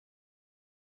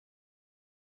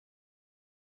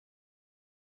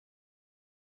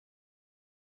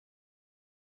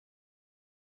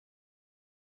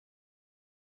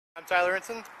I'm Tyler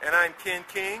Ensign. And I'm Ken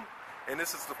King, and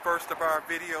this is the first of our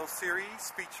video series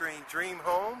featuring Dream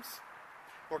Homes.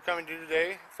 We're coming to you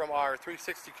today from our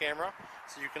 360 camera,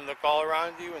 so you can look all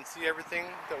around you and see everything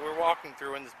that we're walking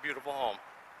through in this beautiful home.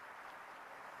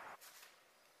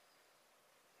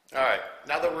 Alright,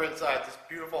 now that we're inside, this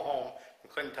beautiful home in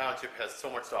Clinton Township has so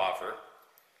much to offer.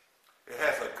 It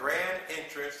has a grand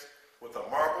entrance with a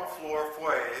marble floor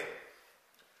foyer,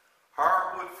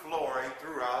 hardwood flooring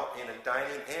throughout in a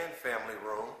dining and family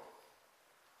room.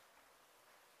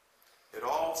 It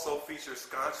also features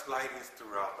sconce lightings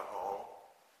throughout the home.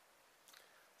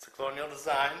 It's a colonial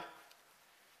design.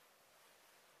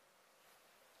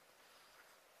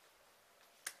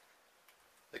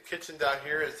 The kitchen down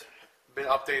here has been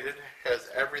updated, has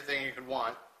everything you could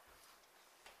want.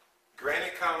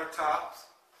 Granite countertops,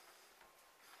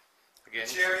 Again,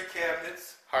 cherry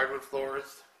cabinets, hardwood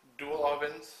floors, dual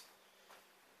ovens,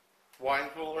 wine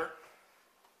cooler,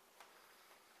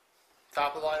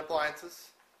 top of the line appliances.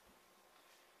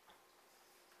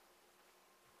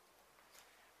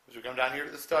 As we come down here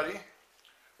to the study,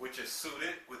 which is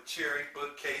suited with cherry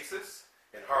bookcases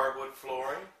and hardwood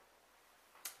flooring.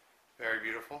 very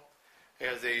beautiful. It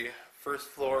has a first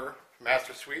floor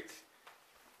master suite.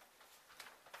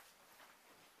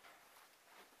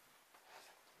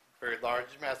 Very large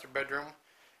master bedroom.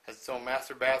 Has its own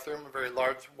master bathroom, a very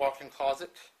large walk-in closet.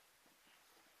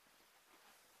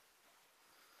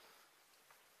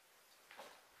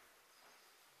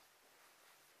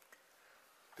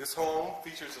 This home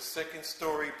features a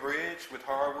second-story bridge with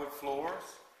hardwood floors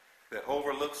that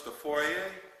overlooks the foyer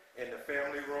and the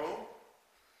family room.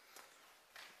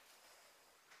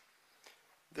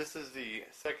 This is the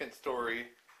second story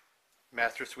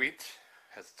master suite.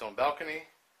 Has its own balcony,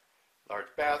 large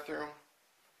bathroom,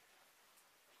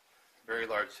 very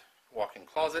large walk-in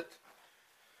closet.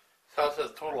 This house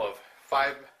has a total of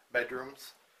 5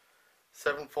 bedrooms,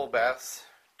 7 full baths,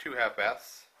 2 half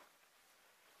baths.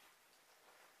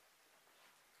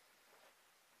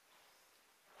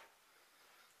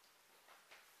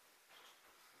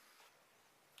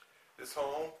 This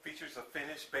home features a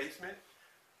finished basement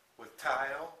with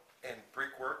tile and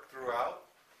brickwork throughout.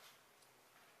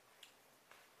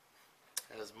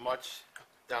 There's much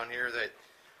down here that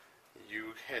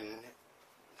you can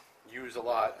use a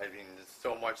lot. I mean, there's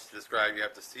so much to describe. You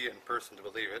have to see it in person to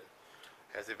believe it.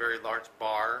 It has a very large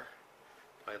bar,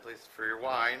 plenty of places for your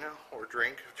wine or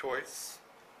drink of choice.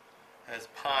 It has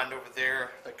a pond over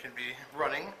there that can be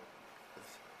running.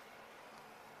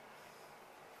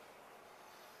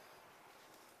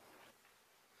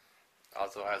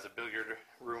 Also has a billiard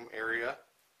room area.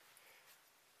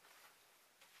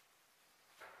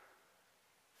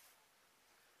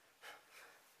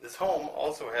 This home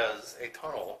also has a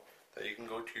tunnel that you can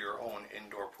go to your own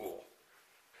indoor pool.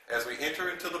 As we enter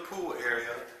into the pool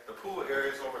area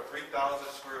is over 3,000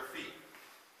 square feet.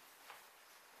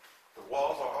 The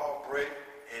walls are all brick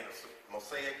and a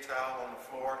mosaic tile on the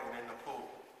floor and in the pool.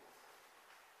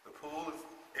 The pool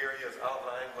area is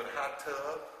outlined with a hot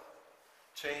tub,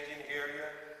 changing area,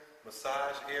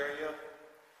 massage area,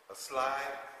 a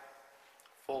slide,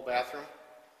 Full bathroom.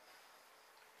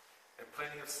 and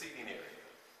plenty of seating area.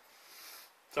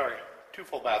 Sorry, 2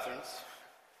 full bathrooms.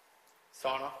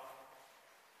 Sauna.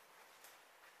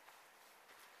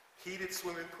 Heated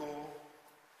swimming pool,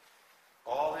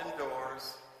 all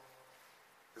indoors.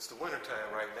 It's the winter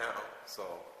time right now, so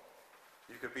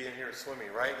you could be in here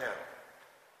swimming right now.